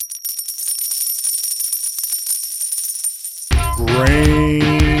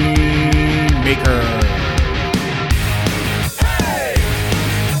Grainmaker.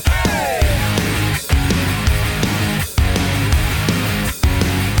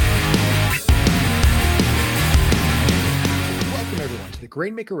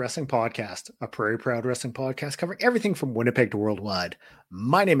 Grainmaker Wrestling Podcast, a Prairie Proud wrestling podcast covering everything from Winnipeg to worldwide.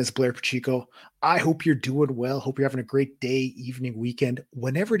 My name is Blair Pacheco. I hope you're doing well. Hope you're having a great day, evening, weekend,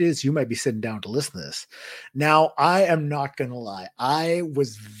 whenever it is you might be sitting down to listen to this. Now, I am not going to lie. I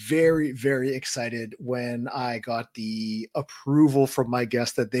was very, very excited when I got the approval from my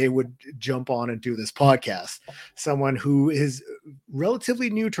guest that they would jump on and do this podcast. Someone who is relatively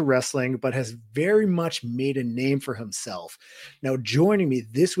new to wrestling, but has very much made a name for himself. Now, joining me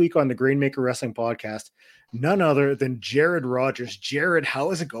this week on the Grainmaker Wrestling Podcast, none other than Jared Rogers. Jared, how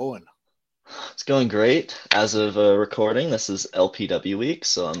is it going? It's going great. As of recording, this is LPW week,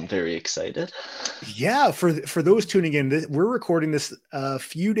 so I'm very excited. Yeah, for those tuning in, we're recording this a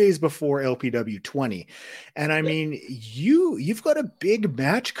few days before LPW 20. And I mean, you've got a big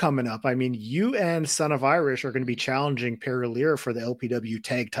match coming up. I mean, you and Son of Irish are going to be challenging Perry Lear for the LPW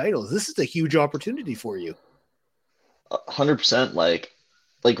tag titles. This is a huge opportunity for you. 100%. Like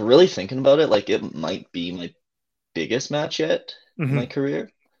really thinking about it, like it might be my biggest match yet in my career.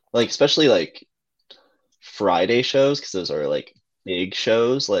 Like, especially like Friday shows, because those are like big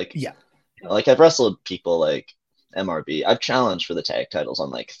shows. Like, yeah, you know, like I've wrestled people like MRB. I've challenged for the tag titles on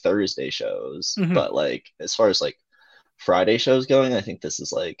like Thursday shows, but like as far as like Friday shows going, I think this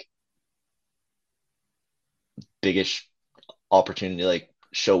is like biggest opportunity to like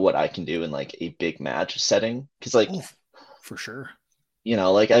show what I can do in like a big match setting. Because like, for sure, you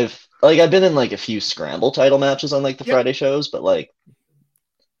know, like I've been in like a few scramble title matches on like the Friday shows, but like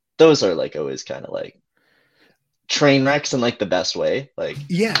those are like always kind of like train wrecks in like the best way. Like,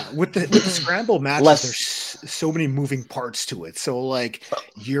 yeah, with the scramble matches, there's so many moving parts to it. So like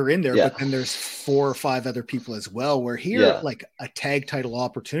you're in there, but then there's 4 or 5 other people as well. Where here, like a tag title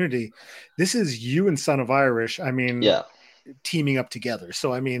opportunity, this is you and Son of Irish. I mean, teaming up together.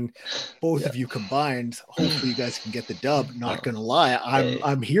 So I mean, both of you combined, hopefully you guys can get the dub. Not gonna lie,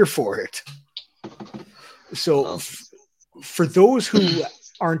 I'm here for it. So for those who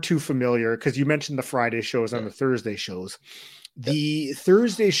aren't too familiar, because you mentioned the Friday shows and the Thursday shows. The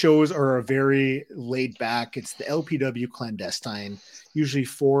Thursday shows are a very laid back. It's the LPW Clandestine, usually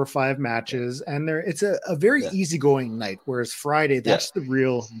 4 or 5 matches, and it's a very easygoing night. Whereas Friday, that's the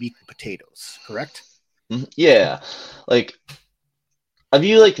real meat and potatoes. Correct? Yeah, like I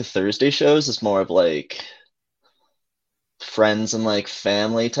view like the Thursday shows as more of like friends and like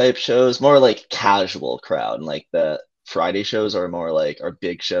family type shows, more like casual crowd, and like the Friday shows are more like our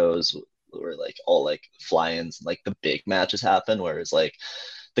big shows where like all like fly-ins, like the big matches happen, whereas like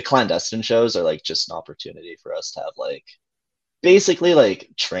the clandestine shows are like just an opportunity for us to have like basically like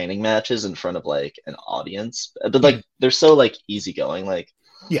training matches in front of like an audience, but like they're so like easygoing, like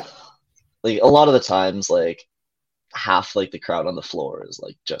like a lot of the times like half like the crowd on the floor is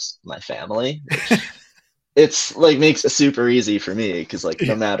like just my family, which it's like makes it super easy for me because like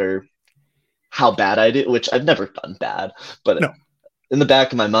no matter how bad I do, which I've never done bad, but in the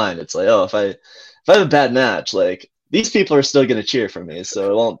back of my mind, it's like, oh, if I have a bad match, like these people are still going to cheer for me, so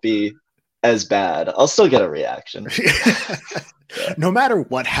it won't be as bad. I'll still get a reaction. No matter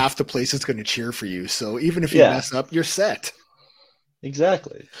what, half the place is going to cheer for you. So even if you mess up, you're set.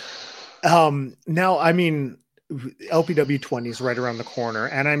 Exactly. Now, I mean, LPW 20 is right around the corner,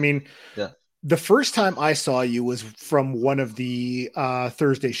 and I mean, the first time I saw you was from one of the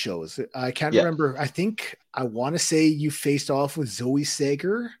Thursday shows. I can't remember. I want to say you faced off with Zoe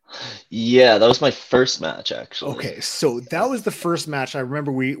Saeger. Yeah, that was my first match, actually. Okay, so that was the first match. I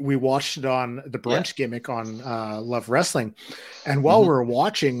remember we watched it on the brunch gimmick on Love Wrestling. And while we're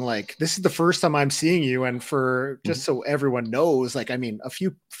watching, like, this is the first time I'm seeing you. And for just so everyone knows, like, I mean, a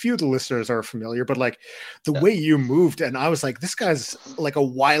few of the listeners are familiar, but like the way you moved, and I was like, this guy's like a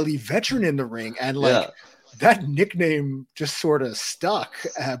wily veteran in the ring. And like that nickname just sort of stuck.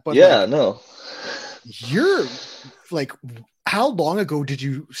 But you're like, how long ago did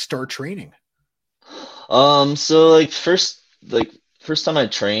you start training? So like first time I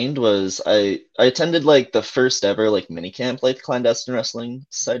trained was I attended like the first ever like mini camp like the Clandestine Wrestling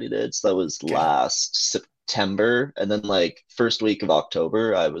Society did. So that was last September, and then like first week of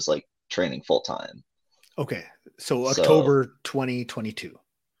October I was like training full time. Okay, so October 2022.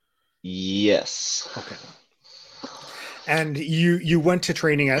 Yes. Okay. And you went to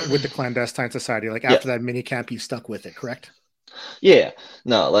training with the Clandestine Society, like after that mini camp, you stuck with it, correct? Yeah.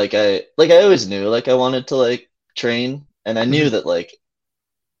 No, like I always knew like I wanted to like train, and I knew that like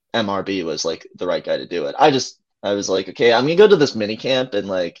MRB was like the right guy to do it. I just I was like, okay, I'm gonna go to this mini camp and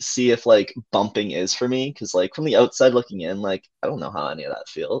like see if like bumping is for me, because like from the outside looking in, like I don't know how any of that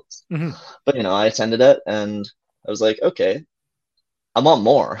feels. Mm-hmm. But I attended it and I was like, okay, I want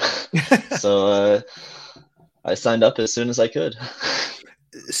more. So I signed up as soon as I could.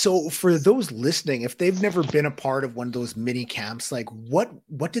 So for those listening, if they've never been a part of one of those mini camps, like what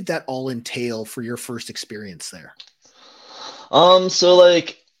did that all entail for your first experience there? So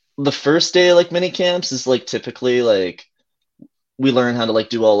like the first day like mini camps is like typically like we learn how to like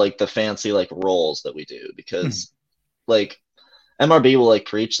do all like the fancy like rolls that we do, because like MRB will like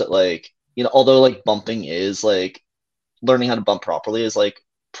preach that like, although like bumping is like learning how to bump properly is like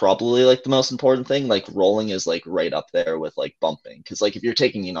probably like the most important thing, like rolling is like right up there with like bumping, because like if you're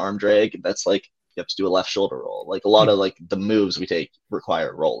taking an arm drag, that's like you have to do a left shoulder roll. Like a lot of like the moves we take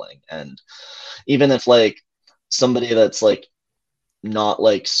require rolling, and even if like somebody that's like not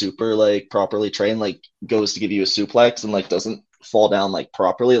like super like properly trained like goes to give you a suplex and like doesn't fall down like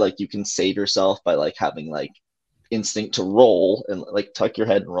properly, like you can save yourself by like having like instinct to roll and like tuck your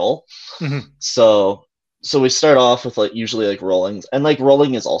head and roll. So we start off with like usually like rolling, and like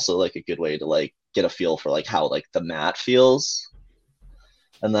rolling is also like a good way to like get a feel for like how like the mat feels.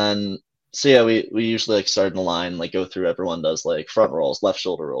 And then so yeah, we usually like start in a line, like go through, everyone does like front rolls, left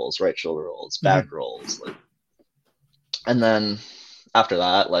shoulder rolls, right shoulder rolls, back rolls, like, and then after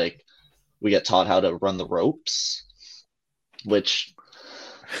that like we get taught how to run the ropes, which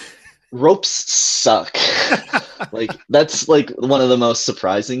ropes suck. Like that's like one of the most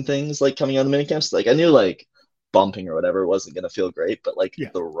surprising things like coming out of the mini camps. Like I knew like bumping or whatever wasn't gonna feel great, but like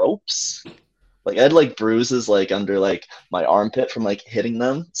the ropes, like I had like bruises like under like my armpit from like hitting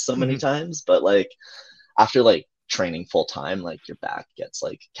them so many times. But like after like training full time, like your back gets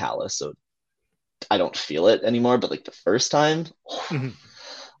like callous, so I don't feel it anymore. But like the first time, and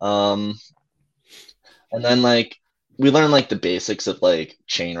then like we learn like the basics of like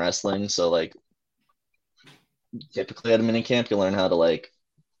chain wrestling. So like typically at a mini camp, you learn how to like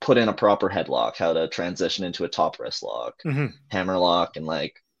put in a proper headlock, how to transition into a top wrist lock, hammer lock, and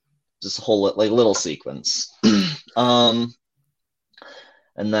like just a whole like little sequence. And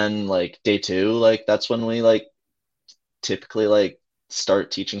then like day 2, like that's when we like typically like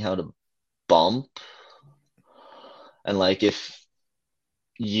start teaching how to bump. And like if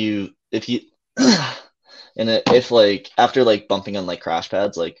you and if like after like bumping on like crash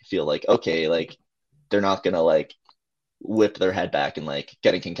pads, like feel like okay, like they're not gonna like whip their head back and like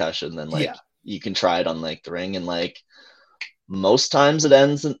get a concussion, then like you can try it on like the ring. And like most times it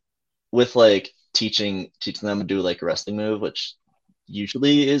ends with like teaching them to do like a wrestling move, which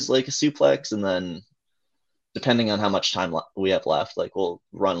usually is like a suplex, and then depending on how much time we have left, like we'll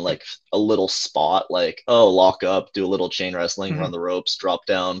run like a little spot, like lock up, do a little chain wrestling, run the ropes, drop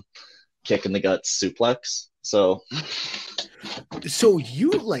down, kick in the guts, suplex. So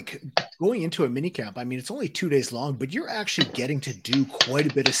you like going into a mini camp, I mean, it's only 2 days long, but you're actually getting to do quite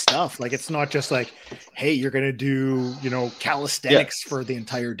a bit of stuff. Like, it's not just like, hey, you're going to do, calisthenics for the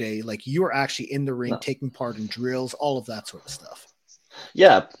entire day. Like you are actually in the ring, taking part in drills, all of that sort of stuff.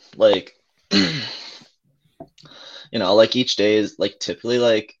 Yeah. Like, like each day is like typically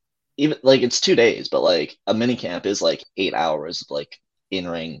like, even like it's 2 days, but like a mini camp is like 8 hours of like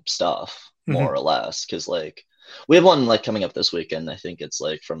in-ring stuff, more or less. Cause like, we have one like coming up this weekend. I think it's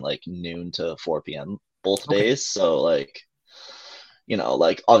like from like noon to 4 p.m. both days. So like,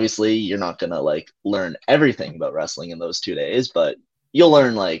 like obviously you're not going to like learn everything about wrestling in those 2 days, but you'll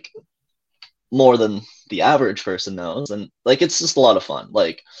learn like more than the average person knows. And like, it's just a lot of fun.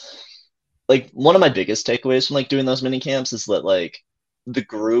 Like one of my biggest takeaways from like doing those mini camps is that like the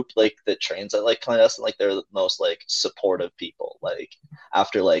group like that trains at like Clandestine, like they're the most like supportive people. Like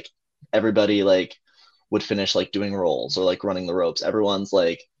after like everybody like would finish like doing rolls or like running the ropes, everyone's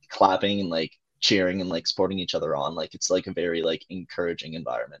like clapping and like cheering and like supporting each other on. Like it's like a very like encouraging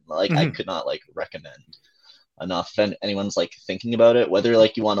environment. Like I could not like recommend enough if anyone's like thinking about it, whether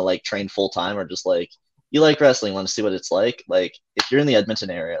like you want to like train full time or just like you like wrestling, want to see what it's like if you're in the Edmonton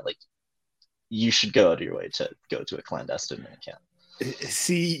area, like you should go out of your way to go to a clandestine mini camp.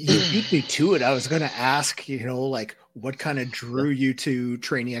 See, you beat me to it. I was going to ask, like what kind of drew you to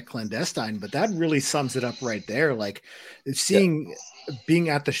training at Clandestine, but that really sums it up right there. Like being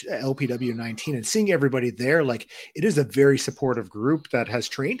at the LPW 19 and seeing everybody there, like it is a very supportive group that has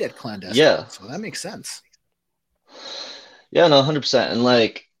trained at Clandestine. Yeah. So that makes sense. Yeah, no, 100%. And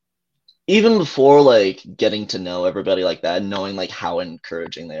like, even before like getting to know everybody like that and knowing like how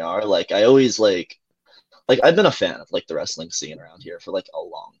encouraging they are, like I always like I've been a fan of like the wrestling scene around here for like a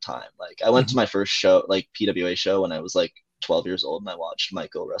long time. Like I went to my first show, like PWA show, when I was like 12 years old and I watched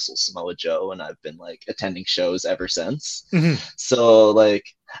Michael wrestle Samoa Joe, and I've been like attending shows ever since. So like,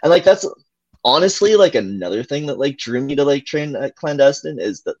 and like that's honestly like another thing that like drew me to like train at Clandestine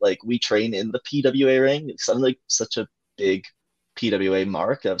is that like we train in the PWA ring. Because I'm like such a big PWA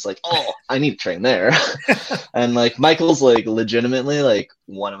mark. I was like, oh, I need to train there. And like Michael's like legitimately like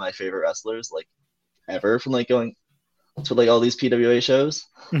one of my favorite wrestlers like ever from like going to like all these PWA shows.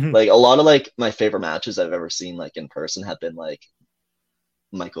 Like a lot of like my favorite matches I've ever seen like in person have been like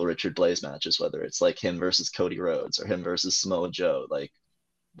Michael Richard Blaze matches, whether it's like him versus Cody Rhodes or him versus Samoa Joe, like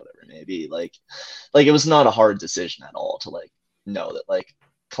whatever it may be. Like it was not a hard decision at all to like know that like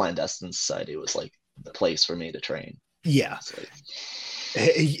Clandestine Society was like the place for me to train. Yeah.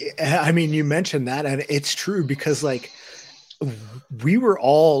 I mean, you mentioned that, and it's true because like we were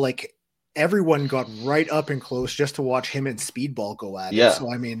all like, everyone got right up and close just to watch him and Speedball go at it.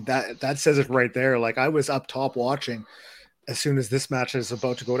 So I mean, that says it right there. Like I was up top watching. As soon as this match is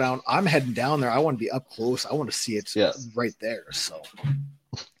about to go down, I'm heading down there. I want to be up close. I want to see it right there. So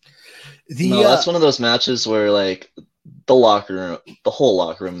that's one of those matches where like the whole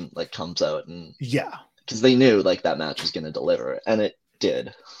locker room like comes out and because they knew like that match was going to deliver, and it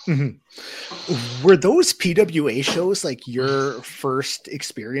did. Were those PWA shows like your first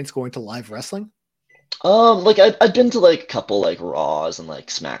experience going to live wrestling? Like I've been to like a couple like Raws and like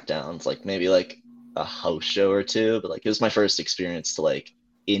SmackDowns, like maybe like a house show or two, but like it was my first experience to like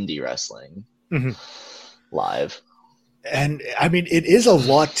indie wrestling live. And I mean, it is a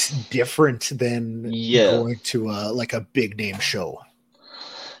lot different than going to like a big name show.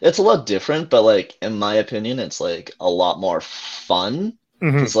 It's a lot different, but like in my opinion, it's like a lot more fun.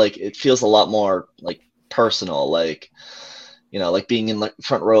 It's like it feels a lot more like personal, like you know, like being in like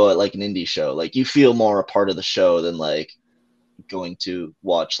front row at like an indie show. Like you feel more a part of the show than like going to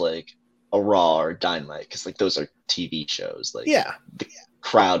watch like a Raw or Dynamite, because like those are TV shows. Like the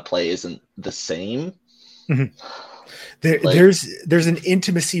crowd play isn't the same. There's an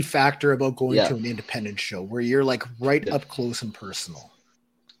intimacy factor about going to an independent show where you're like right up close and personal.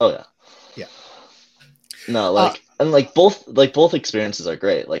 Oh yeah. No, like and like both experiences are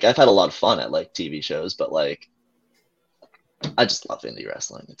great. Like I've had a lot of fun at like TV shows, but like I just love indie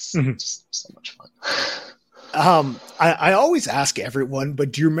wrestling. It's just so much fun. I always ask everyone,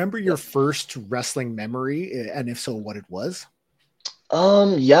 but do you remember your first wrestling memory? And if so, what it was?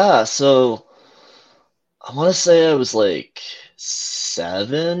 Yeah. So I want to say I was like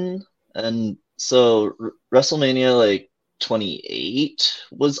 7. And so WrestleMania like 28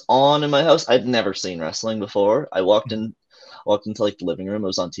 was on in my house. I'd never seen wrestling before. I walked into like the living room. It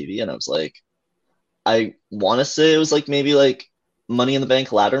was on TV, and I was like, I want to say it was like maybe like Money in the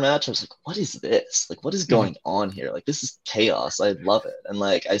Bank ladder match. I was like, what is this? Like, what is going on here? Like, this is chaos. I love it. And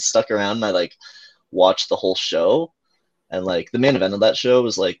like, I stuck around and I like watched the whole show. And like the main event of that show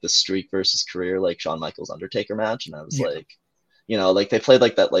was like the Streak versus Career, like Shawn Michaels Undertaker match. And I was like, you know, like they played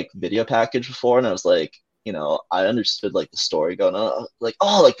like that like video package before, and I was like, you know, I understood like the story going on, like,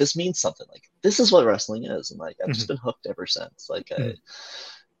 oh, like this means something. Like this is what wrestling is, and like I've just been hooked ever since. Like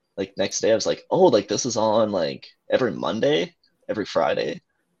like next day I was like, oh, like this is on like every Monday, every Friday,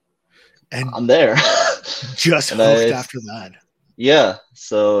 and I'm there. Just hooked after that. Yeah,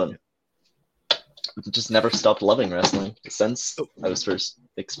 so just never stopped loving wrestling since I was first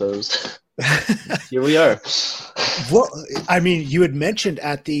exposed. Here we are. Well, I mean, you had mentioned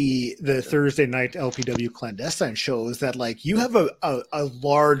at the Thursday night LPW Clandestine shows that like you have a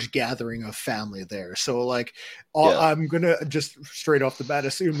large gathering of family there. So like I'm going to just straight off the bat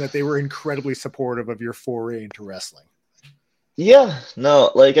assume that they were incredibly supportive of your foray into wrestling. Yeah,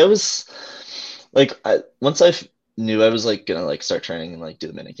 no, like I was like, once I knew I was like going to like start training and like do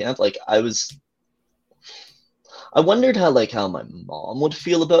the mini camp, like I wondered how my mom would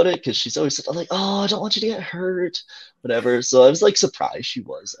feel about it, because she's always said, like, oh, I don't want you to get hurt, whatever. So I was like surprised she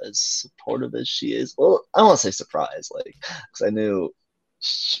was as supportive as she is. Well, I don't want to say surprised, like, because I knew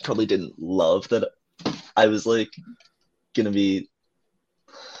she probably didn't love that I was like gonna be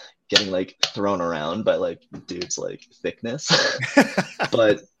getting like thrown around by like dudes like thickness.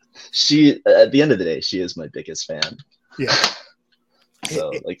 But she, at the end of the day, she is my biggest fan. Yeah.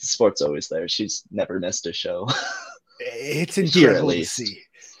 So like the sport's always there. She's never missed a show. It's incredible to see,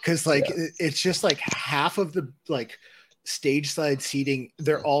 because like it's just like half of the like stage side seating,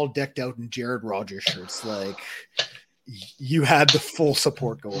 they're all decked out in Jared Rogers shirts. Like you had the full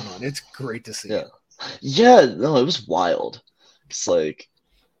support going on. It's great to see. Yeah, no, it was wild. It's like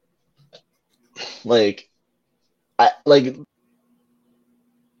I like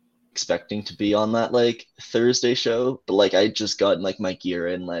expecting to be on that like Thursday show, but like I just got like my gear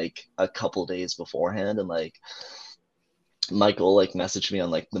in like a couple days beforehand, and like Michael like messaged me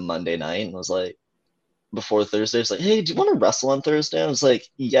on like the Monday night and was like, before Thursday, it's like, hey, do you want to wrestle on Thursday? I was like,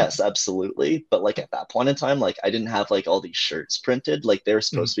 yes, absolutely. But like at that point in time, like I didn't have like all these shirts printed. Like they were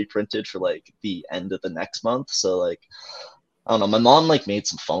supposed to be printed for like the end of the next month. So like, I don't know, my mom like made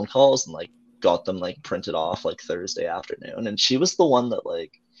some phone calls and like got them like printed off like Thursday afternoon. And she was the one that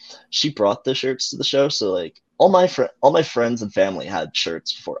like, she brought the shirts to the show. So like all my friends and family had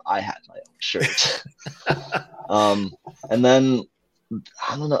shirts before I had my own shirt. And then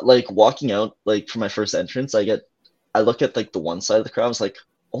I don't know, like walking out like for my first entrance, I look at like the one side of the crowd, I was like,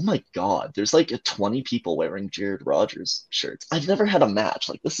 oh my god, there's like 20 people wearing Jared Rogers shirts. I've never had a match.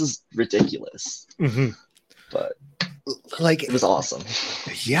 Like this is ridiculous. But like it was awesome.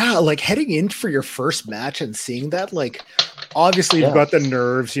 Yeah, like heading in for your first match and seeing that, like obviously you've got the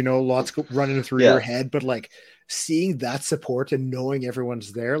nerves, you know, lots running through your head, but like seeing that support and knowing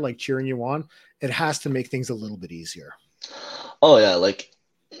everyone's there, like cheering you on, it has to make things a little bit easier. Oh yeah, like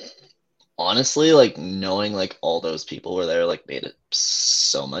honestly, like knowing like all those people were there like made it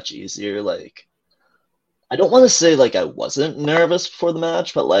so much easier. Like I don't want to say like I wasn't nervous before the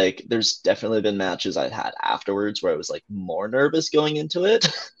match, but like there's definitely been matches I've had afterwards where I was like more nervous going into it.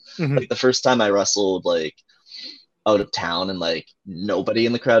 Like the first time I wrestled like out of town and like nobody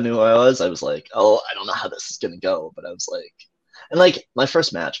in the crowd knew who I was like, oh, I don't know how this is gonna go. But I was like, and like my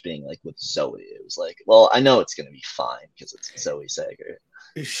first match being like with Zoe, it was like, well, I know it's gonna be fine because it's Zoe Saeger.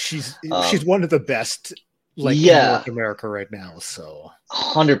 She's one of the best like in North America right now. So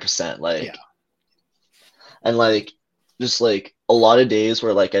 100%, like, and like just like a lot of days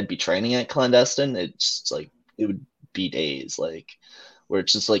where like I'd be training at Clandestine, it's like it would be days like where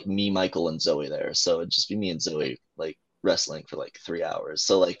it's just like me, Michael, and Zoe there. So it'd just be me and Zoe like wrestling for like 3 hours.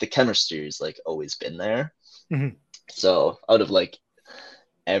 So like the chemistry's like always been there. So out of like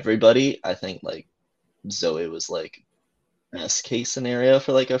everybody, I think like Zoe was like best case scenario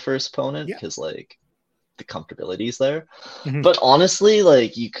for like a first opponent because like the comfortability's there. But honestly,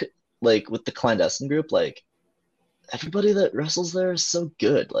 like you could like with the Clandestine group, like everybody that wrestles there is so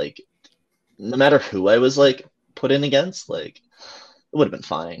good. Like no matter who I was like put in against, like it would have been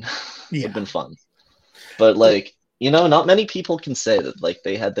fine. It would have been fun. But like, you know, not many people can say that like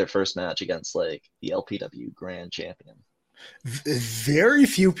they had their first match against like the LPW Grand Champion. Very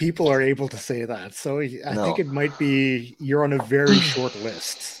few people are able to say that. So I think it might be you're on a very short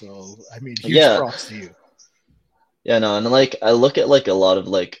list. So I mean, huge props to you. Yeah, no, and like I look at like a lot of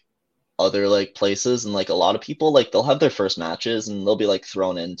like other like places and like a lot of people like they'll have their first matches and they'll be like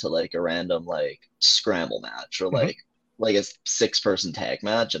thrown into like a random like scramble match or like a 6-person tag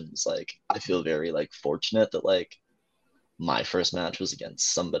match, and it's like I feel very like fortunate that like my first match was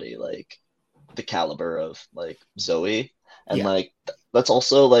against somebody like the caliber of like Zoe, and like that's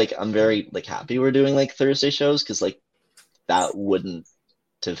also like I'm very like happy we're doing like Thursday shows because like that wouldn't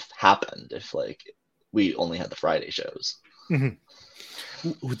have happened if like we only had the Friday shows.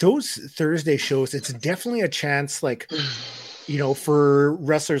 Those Thursday shows, it's definitely a chance, like, you know, for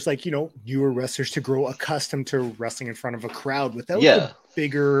wrestlers like, you know, newer wrestlers to grow accustomed to wrestling in front of a crowd without the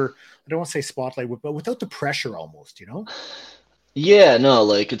bigger, I don't want to say spotlight, but without the pressure almost, you know? Yeah, no,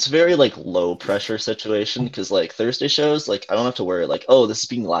 like it's very like low pressure situation because like Thursday shows, like I don't have to worry like, oh, this is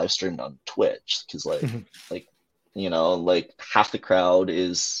being live streamed on Twitch because like like you know, like half the crowd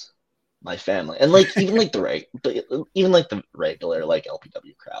is my family, and like even like the regular like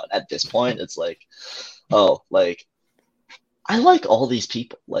LPW crowd at this point, it's like, oh, like I like all these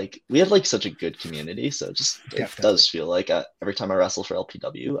people. Like we have like such a good community, so it does feel like every time I wrestle for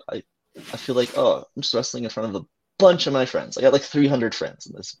LPW, I feel like, oh, I'm just wrestling in front of a bunch of my friends. I got like 300 friends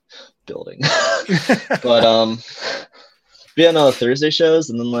in this building. But yeah, no, Thursday shows,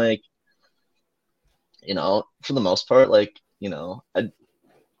 and then like, you know, for the most part, like, you know, I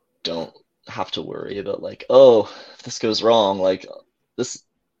don't have to worry about like, oh, if this goes wrong, like this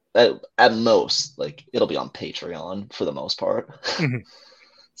at most, like it'll be on Patreon for the most part.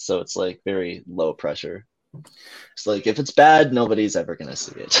 So it's like very low pressure. It's like if it's bad, nobody's ever gonna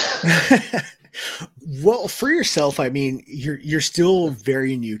see it. Well, for yourself, I mean, you're still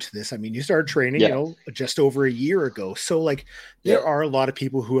very new to this. I mean, you started training, you know, just over a year ago. So like there are a lot of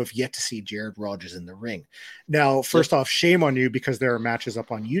people who have yet to see Jared Rogers in the ring. Now, first off, shame on you because there are matches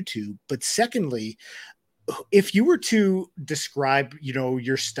up on YouTube. But secondly, if you were to describe, you know,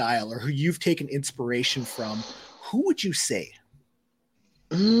 your style or who you've taken inspiration from, who would you say?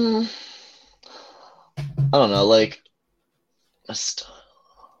 I don't know, like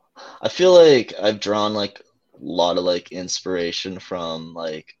I feel like I've drawn like a lot of like inspiration from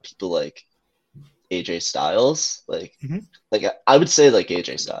like people like AJ Styles. Like like I would say like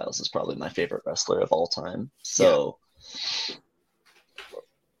AJ Styles is probably my favorite wrestler of all time. So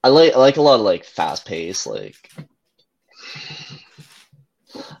I like a lot of like fast pace, like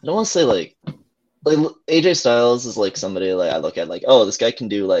I don't want to say like AJ Styles is like somebody like I look at like, oh, this guy can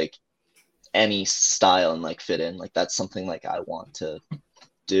do like any style and like fit in. Like that's something like I want to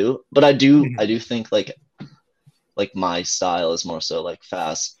do. But I do think like my style is more so like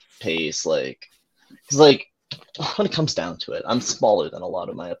fast pace, like because like when it comes down to it, I'm smaller than a lot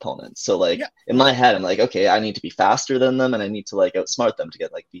of my opponents. So like in my head, I'm like, okay, I need to be faster than them and I need to like outsmart them to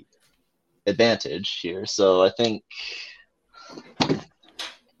get like the advantage here. So I think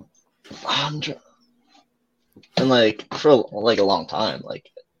and like for like a long time, like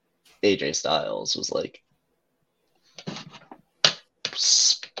AJ Styles was like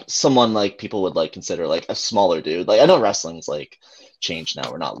someone like people would like consider like a smaller dude. Like I know wrestling's like changed now.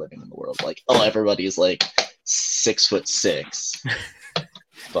 We're not living in the world like, oh, everybody's like 6'6",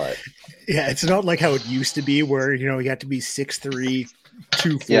 but yeah, it's not like how it used to be where you had to be 6'3",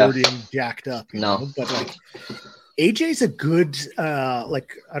 240 and jacked up. You know? But like AJ's a good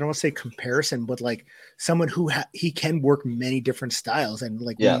like I don't want to say comparison, but like someone who he can work many different styles, and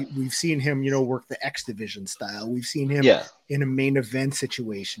like we've seen him work the X Division style. We've seen him in a main event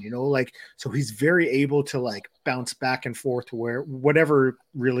situation, like so he's very able to like bounce back and forth to where whatever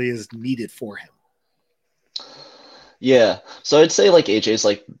really is needed for him. Yeah, so I'd say like AJ's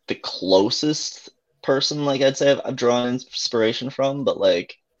like the closest person like I'd say I've drawn inspiration from, but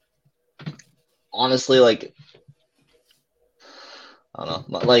like honestly, like I don't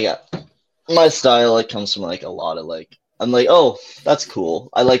know, like my style like comes from like a lot of like I'm like, oh, that's cool.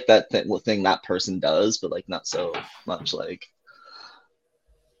 I like that thing that person does, but like not so much like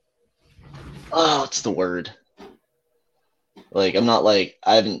what's the word? Like I'm not like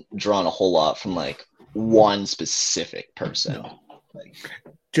I haven't drawn a whole lot from like one specific person. No. Like,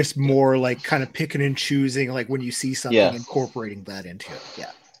 just more like kind of picking and choosing, like when you see something, incorporating that into it.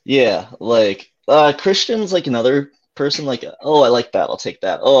 Yeah, like Christian's like another person, like, oh, I like that, I'll take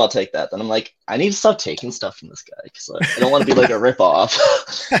that. Oh, I'll take that. Then I'm like, I need to stop taking stuff from this guy because I don't want to be like a ripoff.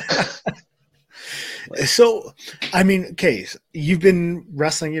 So, I mean, okay, so you've been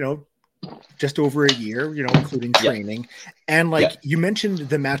wrestling, just over a year, including training. And like you mentioned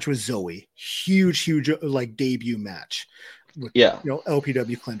the match with Zoe, huge like debut match with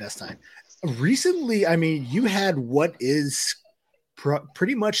LPW Clandestine. Recently, I mean, you had what is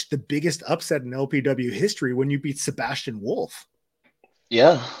pretty much the biggest upset in LPW history when you beat Sebastian Wolf.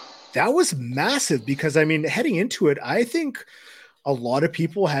 Yeah. That was massive because I mean, heading into it, I think a lot of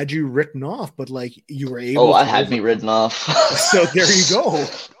people had you written off, but like you were able I had me written off. So there you go.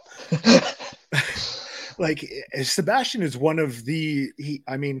 Like Sebastian is one of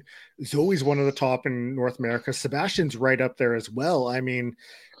I mean, Zoe's one of the top in North America. Sebastian's right up there as well. I mean,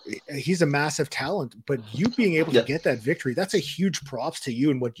 he's a massive talent, but you being able to get that victory, that's a huge props to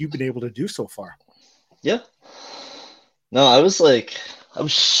you and what you've been able to do so far. Yeah. No, I was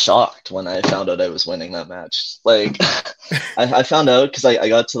shocked when I found out I was winning that match. Like I found out because I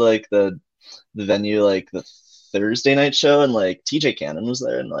got to like the venue like the Thursday night show and like TJ Cannon was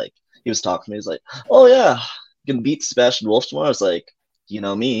there and like he was talking to me. He's like, oh yeah, you can beat Sebastian Wolf tomorrow. I was like,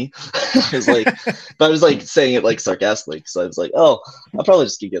 me. I was like, but I was like saying it like sarcastically. So I was like, oh, I'll probably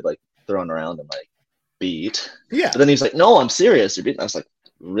just get like thrown around and like beat. Yeah. But then he's like, no, I'm serious. You're beating. I was like,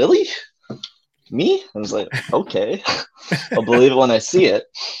 really? Me? I was like, okay, I'll believe it when I see it.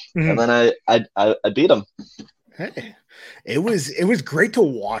 And then I beat him. Hey, it was great to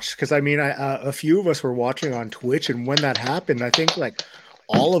watch because I mean, a few of us were watching on Twitch, and when that happened, I think like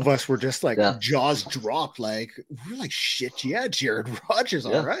all of us were just like jaws dropped. Like we're like, shit, yeah, Jared Rogers,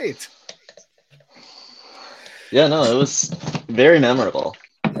 all right. Yeah, no, it was very memorable,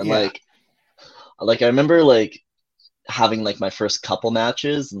 and like I remember like having like my first couple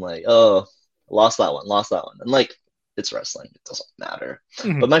matches and like, oh, lost that one, and like it's wrestling, it doesn't matter.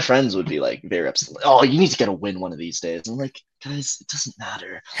 But my friends would be like very upset, like, oh, you need to get a win one of these days. I'm like, guys, it doesn't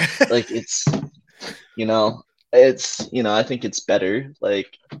matter. Like it's it's I think it's better,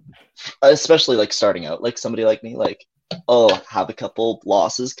 like especially like starting out, like somebody like me, like, oh, have a couple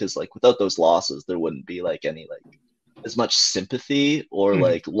losses, because like without those losses there wouldn't be like any like as much sympathy or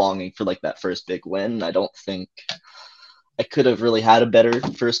like longing for like that first big win. I don't think I could have really had a better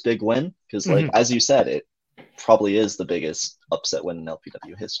first big win because like as you said, it probably is the biggest upset win in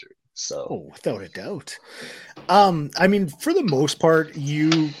LPW history. So without a doubt. I mean, for the most part,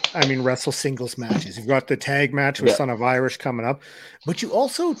 wrestle singles matches. You've got the tag match with Son of Irish coming up, but you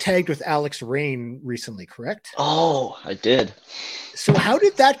also tagged with Alex Rain recently, correct? Oh, I did. So how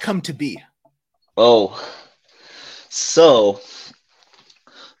did that come to be? So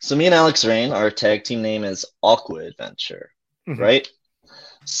So me and Alex Rain, our tag team name is Aqua Adventure, right?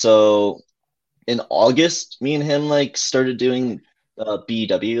 So in August, me and him like started doing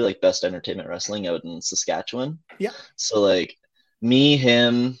BEW, like Best Entertainment Wrestling, out in Saskatchewan. Yeah. So like me,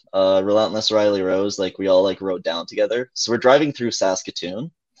 him, Relentless Riley Rose, like we all like rode down together. So we're driving through Saskatoon,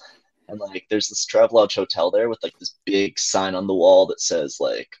 and like there's this Travelodge hotel there with like this big sign on the wall that says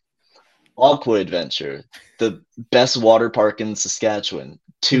like Aqua Adventure, the best water park in Saskatchewan,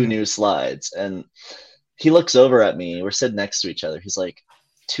 2 new slides. And he looks over at me. We're sitting next to each other. He's like,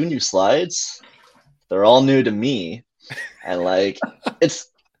 2 new slides? They're all new to me. And like,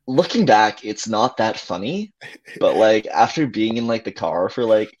 it's looking back, it's not that funny. But like, after being in like the car for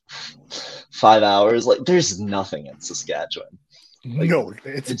like 5 hours, like, there's nothing in Saskatchewan. Like, no,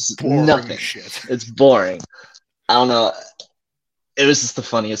 it's boring nothing. Shit. It's boring. I don't know. It was just the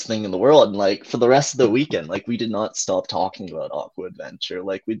funniest thing in the world. And like for the rest of the weekend, like we did not stop talking about Aqua Adventure.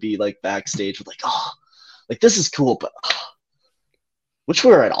 Like we'd be like backstage with like, oh, like this is cool, but which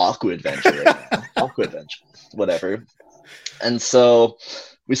we're at Aqua Adventure right now. Aqua Adventure, whatever. And so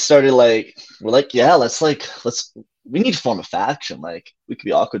we started like, we're like, yeah, we need to form a faction. Like we could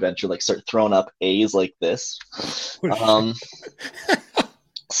be Aqua Adventure, like start throwing up A's like this.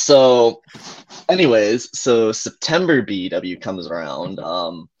 So anyways, so September BEW comes around,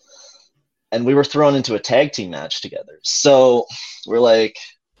 and we were thrown into a tag team match together. So we're like,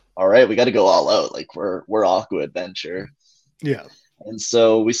 all right, we got to go all out. Like we're Aqua Adventure. Yeah. And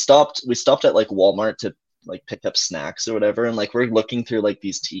so we stopped at like Walmart to like pick up snacks or whatever. And like, we're looking through like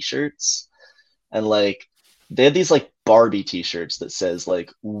these t-shirts, and like they had these like Barbie t-shirts that says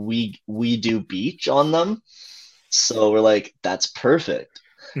like, we do beach on them. So we're like, that's perfect.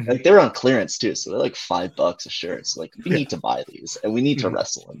 Like they were on clearance too, so they're like $5 a shirt. So like we need to buy these, and we need to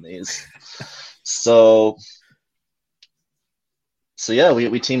wrestle in these. So yeah,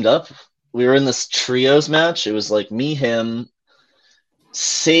 we teamed up. We were in this trios match. It was like me, him,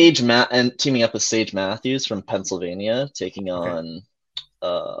 and teaming up with Sage Matthews from Pennsylvania, taking on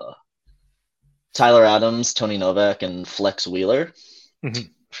Tyler Adams, Tony Novak, and Flex Wheeler in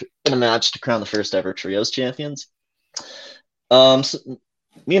a match to crown the first ever trios champions. So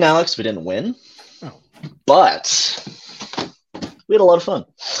me and Alex, we didn't win, but we had a lot of fun.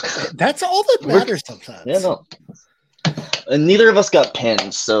 That's all that matters sometimes. Yeah, no. And neither of us got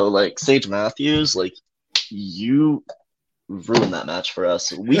pinned. So, like, Sage Matthews, like, you ruined that match for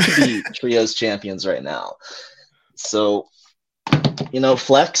us. We could be trios champions right now. So, you know,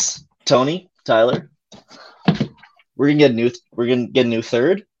 Flex, Tony, Tyler, we're gonna get a new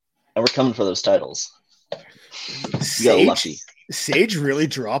third, and we're coming for those titles. We got lucky. Sage really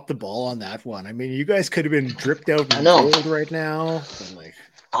dropped the ball on that one. I mean, you guys could have been dripped out in gold right now. Like,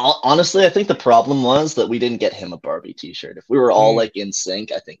 honestly, I think the problem was that we didn't get him a Barbie t-shirt. If we were all like in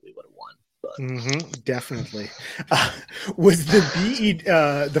sync, I think we would have won. But definitely. Was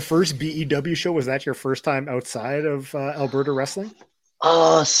the first BEW show, was that your first time outside of Alberta wrestling?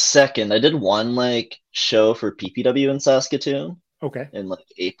 Second. I did one like show for PPW in Saskatoon. Okay. In like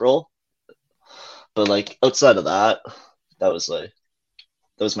April. But like outside of that, that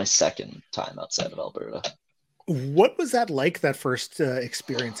was my second time outside of Alberta. What was that like, that first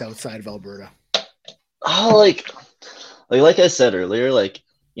experience outside of Alberta? Oh, like I said earlier, like,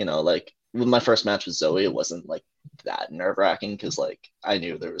 you know, like with my first match with Zoe, it wasn't like that nerve-wracking because like I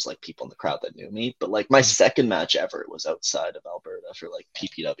knew there was like people in the crowd that knew me. But like my second match ever was outside of Alberta for like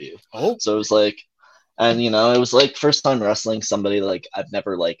PPW. Oh, so it was like, and you know, it was like first time wrestling somebody like I've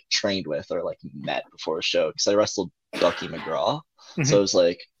never like trained with or like met before a show, because I wrestled Bucky McGraw. So it was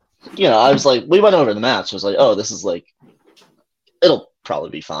like, you know, I was like, we went over the match. I was like, oh, this is like, it'll probably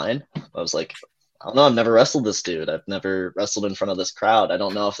be fine. I was like, I don't know, I've never wrestled this dude. I've never wrestled in front of this crowd. I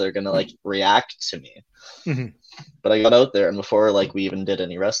don't know if they're gonna like react to me. But I got out there, and before like we even did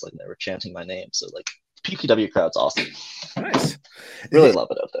any wrestling, they were chanting my name. So like, PPW crowd's awesome. Nice. Really love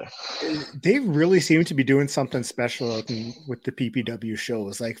it out there. They really seem to be doing something special with the PPW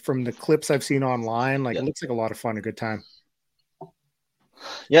shows. Like from the clips I've seen online, like it looks like a lot of fun, a good time.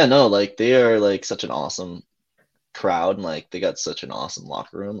 Yeah, no, like they are like such an awesome crowd, and like they got such an awesome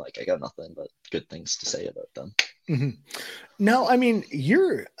locker room. Like I got nothing but good things to say about them. Now, I mean,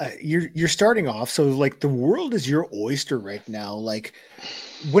 you're starting off, so like the world is your oyster right now. Like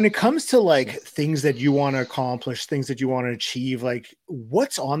when it comes to like things that you want to accomplish, things that you want to achieve, like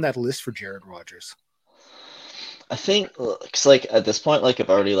what's on that list for Jared Rogers? I think, cause like at this point, like I've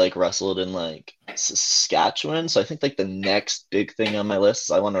already like wrestled in like Saskatchewan, so I think like the next big thing on my list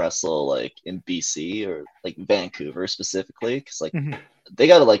is I want to wrestle like in BC or like Vancouver specifically, because like they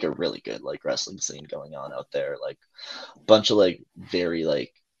got like a really good like wrestling scene going on out there, like a bunch of like very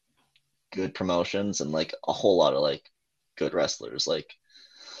like good promotions and like a whole lot of like good wrestlers. Like,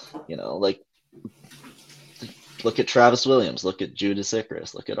 you know, like look at Travis Williams, look at Judas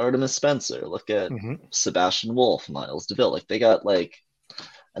Icarus, look at Artemis Spencer, look at Sebastian Wolf, Miles DeVille. Like they got like,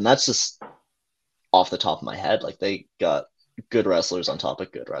 and that's just off the top of my head. Like they got good wrestlers on top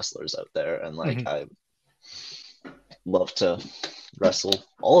of good wrestlers out there, and like I love to wrestle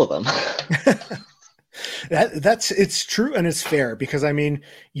all of them. That's it's true and it's fair, because I mean,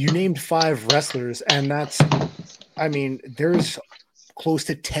 you named 5 wrestlers, and that's, I mean, there's close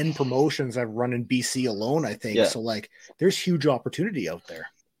to 10 promotions that run in BC alone, I think. So like there's huge opportunity out there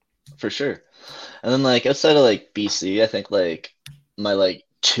for sure. And then like outside of like BC, I think like my like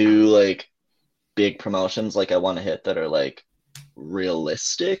 2 like big promotions like I want to hit that are like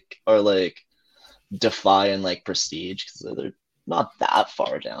realistic are like Defy and like Prestige, because they're not that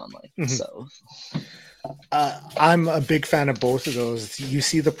far down like so. I'm a big fan of both of those. You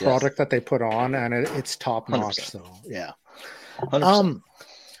see the product that they put on, and it's top notch. 100%. So yeah. 100%.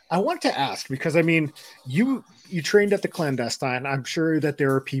 I want to ask, because I mean, you trained at the Clandestine. I'm sure that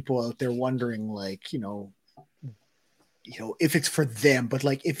there are people out there wondering, like, you know, if it's for them, but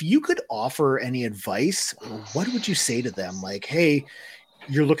like, if you could offer any advice, what would you say to them? Like, hey,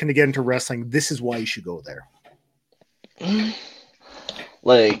 you're looking to get into wrestling, this is why you should go there.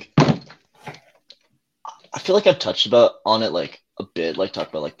 Like, I feel like I've touched on it like a bit, like talked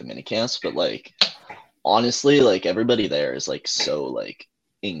about like the mini camps, but like honestly, like everybody there is like so like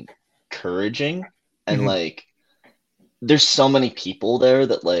encouraging, and like there's so many people there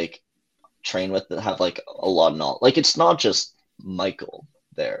that like train with that have like a lot of knowledge. Like it's not just Michael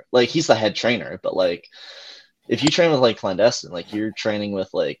there, like he's the head trainer, but like if you train with like Clandestine, like you're training with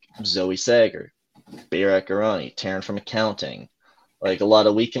like Zoe Saeger, Bayrak Arani, Taryn from accounting. Like a lot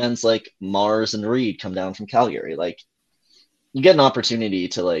of weekends, like Mars and Reed come down from Calgary. Like you get an opportunity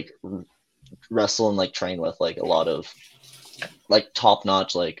to like wrestle and like train with like a lot of like top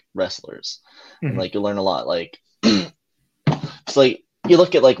notch like wrestlers, and like you learn a lot. Like it's like you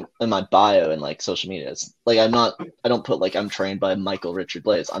look at like in my bio and like social media, it's like I don't put like I'm trained by Michael Richard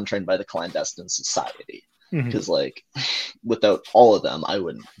Blaze. I'm trained by the Clandestine Society, because like without all of them, I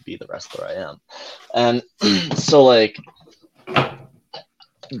wouldn't be the wrestler I am. And so like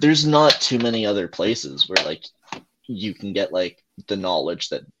there's not too many other places where like you can get like the knowledge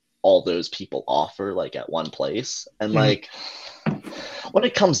that all those people offer like at one place. And like when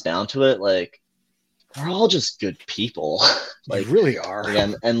it comes down to it, like we're all just good people. Like you really are.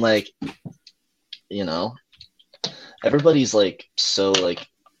 And like, you know, everybody's like so like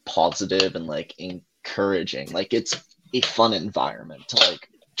positive and like encouraging. Like it's a fun environment to like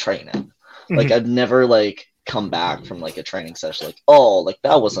train in. Like I've never like come back from like a training session like, oh, like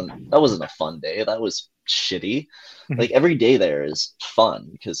that wasn't a fun day, that was shitty. Like every day there is fun,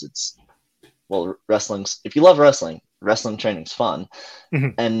 because it's, well, wrestling's, if you love wrestling training's fun.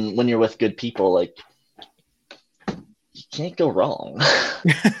 And when you're with good people, like you can't go wrong.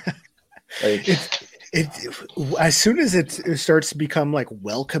 Like it as soon as it starts to become like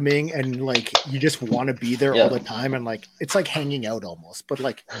welcoming and like you just want to be there all the time, and like it's like hanging out almost, but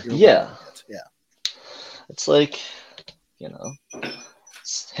like it's like, you know,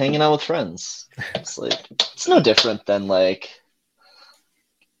 it's hanging out with friends. It's like it's no different than like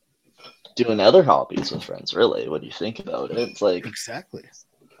doing other hobbies with friends, really, when you think about it. It's like exactly,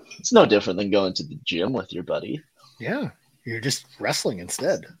 it's no different than going to the gym with your buddy. Yeah, you're just wrestling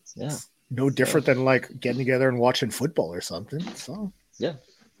instead. Yeah, it's no different than like getting together and watching football or something. So yeah.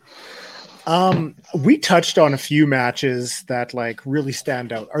 We touched on a few matches that like really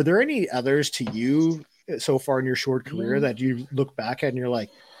stand out. Are there any others to you so far in your short career that you look back at and you're like,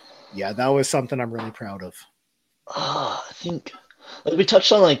 yeah, that was something I'm really proud of? I think like we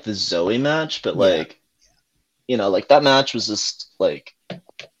touched on like the Zoe match, but like, you know, like that match was just like,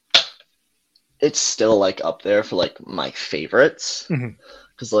 it's still like up there for like my favorites.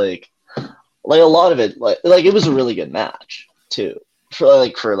 Cause like a lot of it, like it was a really good match too. For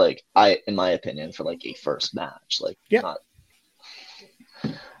in my opinion, for like a first match, like not,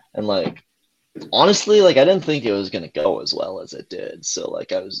 and like honestly, like I didn't think it was gonna go as well as it did. So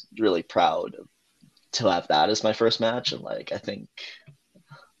like I was really proud to have that as my first match, and like I think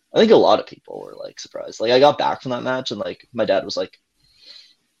a lot of people were like surprised. Like I got back from that match, and like my dad was like,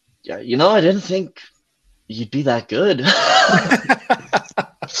 "Yeah, you know, I didn't think you'd be that good."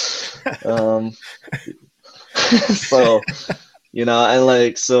 So, you know, and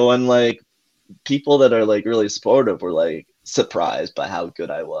like so when like people that are like really supportive were like surprised by how good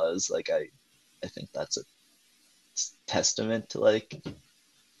I was, like I think that's a testament to like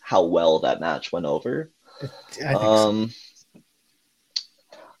how well that match went over.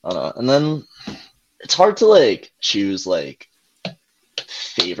 I don't know. And then it's hard to like choose like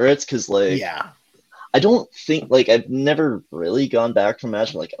favorites because like I don't think like I've never really gone back from a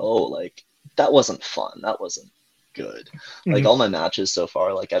match like, oh, like that wasn't fun, that wasn't good. Like all my matches so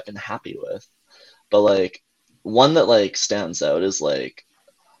far, like I've been happy with. But like one that like stands out is like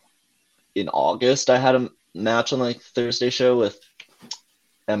in August I had a match on like Thursday show with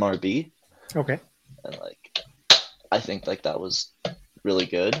MRB. Okay. And like I think like that was really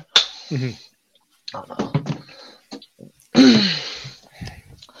good. I don't know.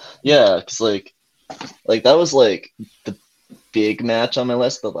 Yeah, because like that was like the big match on my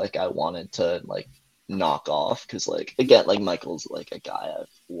list that like I wanted to like knock off because like again like Michael's like a guy I've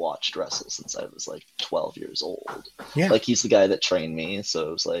watched wrestle since I was like 12 years old. Yeah, like he's the guy that trained me, so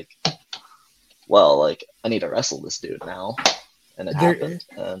it was like, well, like I need to wrestle this dude now. And it happened.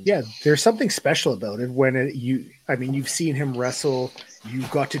 And yeah, there's something special about it when you've seen him wrestle, you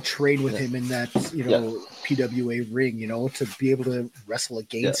got to train with him in that, PWA ring, to be able to wrestle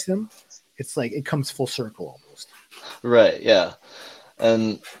against him. It's like, it comes full circle almost. Right. Yeah.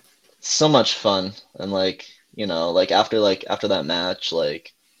 And so much fun. And like, after that match,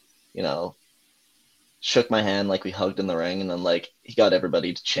 like, shook my hand, like we hugged in the ring, and then like he got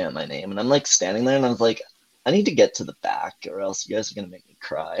everybody to chant my name. And I'm like standing there and I was like, I need to get to the back or else you guys are going to make me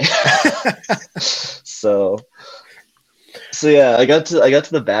cry. So yeah, I got to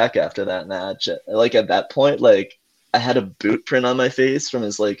the back after that match. Like at that point, like I had a boot print on my face from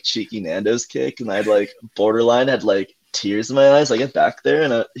his like cheeky Nando's kick, and I'd like borderline had like tears in my eyes. I get back there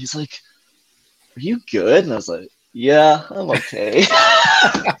and he's like, "Are you good?" And I was like, "Yeah, I'm okay."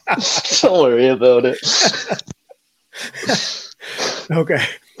 Don't worry about it. Okay.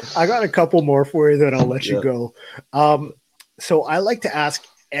 I got a couple more for you, then I'll let you go. So I like to ask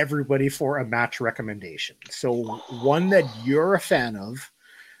everybody for a match recommendation. So one that you're a fan of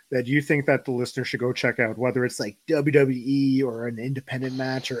that you think that the listener should go check out, whether it's like WWE or an independent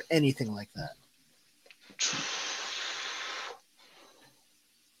match or anything like that.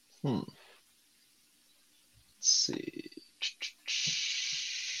 Let's see.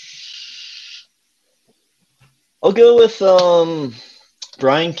 I'll go with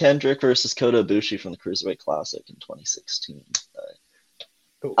Brian Kendrick versus Kota Ibushi from the Cruiserweight Classic in 2016.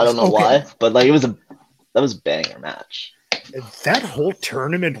 I don't know why, but like that was a banger match. That whole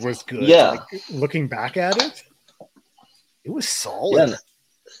tournament was good. Yeah. Like, looking back at it, it was solid. Yeah,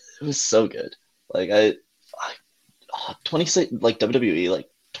 it was so good. Like 26, like WWE, like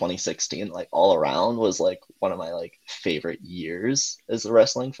 2016, like all around was like one of my like favorite years as a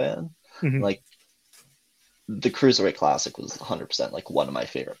wrestling fan. Like the Cruiserweight Classic was 100% like one of my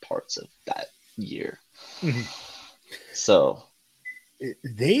favorite parts of that year. So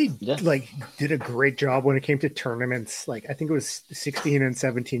they like did a great job when it came to tournaments. Like I think it was 16 and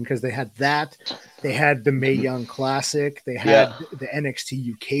 17 because they had the Mae Young Classic, they had the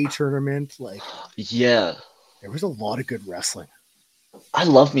NXT UK tournament. Like there was a lot of good wrestling. I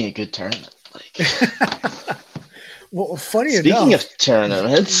love me a good tournament. Like well, funny speaking enough, of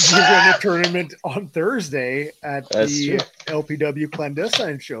tournaments, you won a tournament on Thursday at the LPW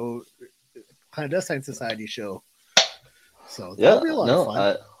Clandestine Society show. So that'll be a lot of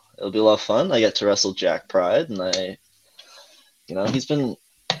fun. It'll be a lot of fun. I get to wrestle Jack Pride, and he's been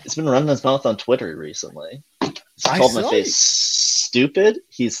running his mouth on Twitter recently. He's called my face stupid.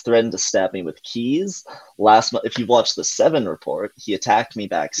 He's threatened to stab me with keys. Last month, if you've watched the 7 report, he attacked me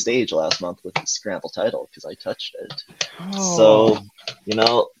backstage last month with his Scramble title because I touched it. So,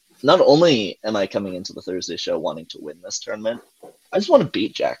 not only am I coming into the Thursday show wanting to win this tournament, I just want to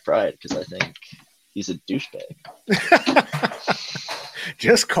beat Jack Pride because I think he's a douchebag.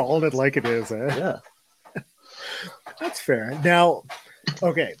 Just calling it like it is, eh? Yeah. That's fair. Now,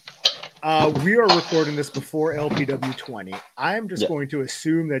 okay. We are recording this before LPW 20. I'm just going to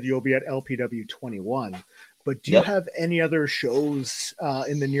assume that you'll be at LPW 21. But do you have any other shows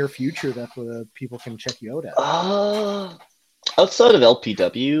in the near future that the people can check you out at? Outside of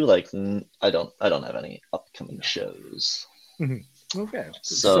LPW, like I don't have any upcoming shows. Okay.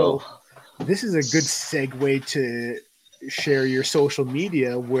 So this is a good segue to share your social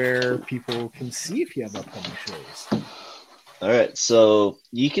media where people can see if you have upcoming shows. All right, so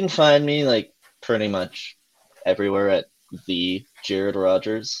you can find me like pretty much everywhere at the Jared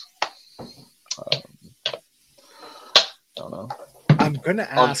Rogers. I don't know. I'm gonna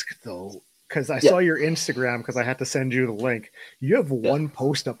ask though, because I saw your Instagram because I had to send you the link. You have one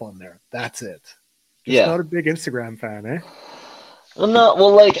post up on there. That's it. Just not a big Instagram fan, eh? Well, no.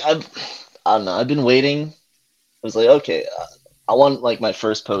 Well, like I don't know. I've been waiting. I was like, okay, I want like my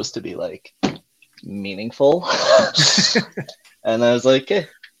first post to be like meaningful. And I was like, hey,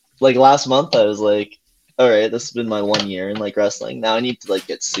 like last month I was like, all right, this has been my 1 year in like wrestling. Now I need to like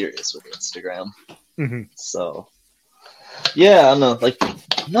get serious with Instagram. Mm-hmm. So yeah, I don't know. Like,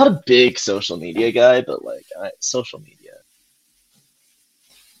 I'm not a big social media guy, but like social media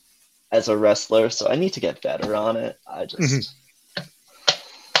as a wrestler, so I need to get better on it. I just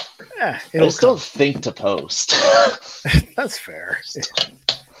I just don't think to post. That's fair.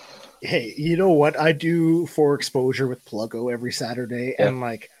 Hey, you know what? I do for exposure with Pluggo every Saturday, and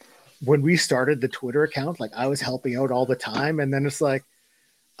like when we started the Twitter account, like I was helping out all the time, and then it's like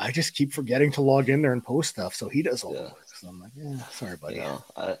I just keep forgetting to log in there and post stuff, so he does all the work. So I'm like, yeah, sorry, buddy. You know,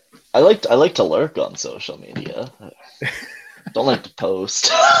 I like to lurk on social media. Don't like to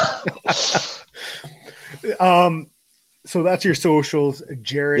post. So that's your socials,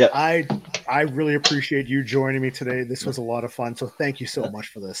 Jared. Yep. I really appreciate you joining me today. This was a lot of fun. So thank you so much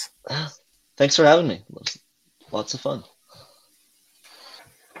for this. Thanks for having me. Lots of fun.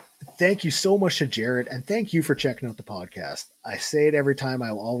 Thank you so much to Jared, and thank you for checking out the podcast. I say it every time.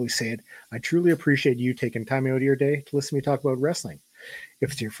 I will always say it. I truly appreciate you taking time out of your day to listen to me talk about wrestling.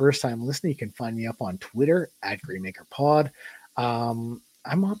 If it's your first time listening, you can find me up on Twitter at Grainmaker Pod. I'm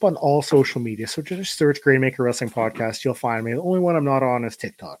up on all social media, so just search Grainmaker Wrestling Podcast. You'll find me. The only one I'm not on is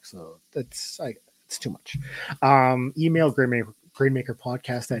TikTok, so it's too much. Email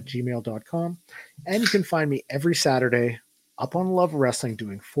grainmakerpodcast@gmail.com, and you can find me every Saturday up on Love Wrestling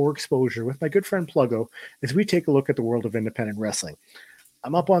doing For Exposure with my good friend Pluggo as we take a look at the world of independent wrestling.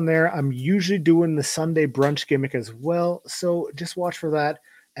 I'm up on there. I'm usually doing the Sunday brunch gimmick as well, so just watch for that.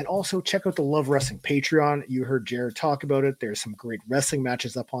 And also check out the Love Wrestling Patreon. You heard Jared talk about it. There's some great wrestling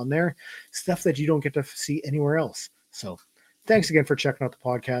matches up on there, stuff that you don't get to see anywhere else. So thanks again for checking out the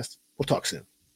podcast. We'll talk soon.